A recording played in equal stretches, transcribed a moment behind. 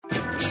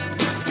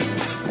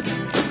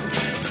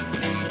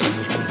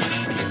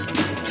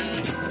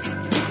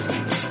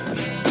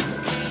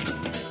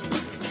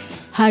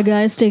Hi,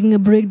 guys. Taking a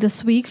break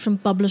this week from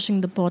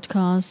publishing the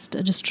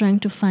podcast, just trying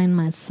to find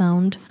my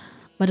sound.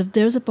 But if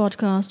there's a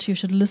podcast you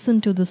should listen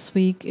to this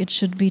week, it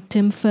should be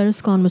Tim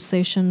Ferriss'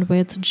 conversation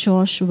with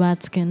Josh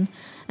Watskin.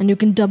 And you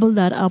can double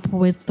that up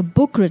with the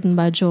book written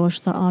by Josh,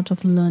 The Art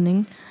of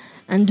Learning.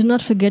 And do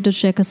not forget to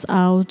check us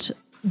out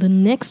the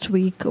next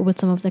week with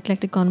some of the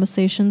eclectic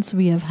conversations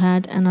we have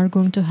had and are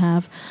going to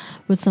have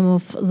with some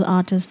of the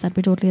artists that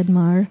we totally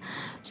admire.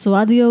 So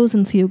adios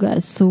and see you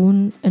guys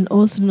soon. And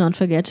also do not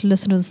forget to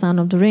listen to The Sound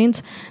of the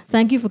Rains.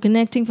 Thank you for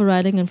connecting, for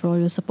writing, and for all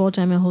your support.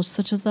 I'm your host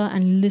Suchita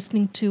and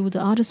listening to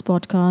the Artist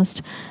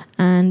Podcast.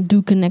 And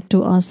do connect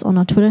to us on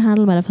our Twitter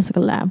handle,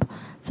 Metaphysical Lab.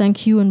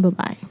 Thank you and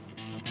bye-bye.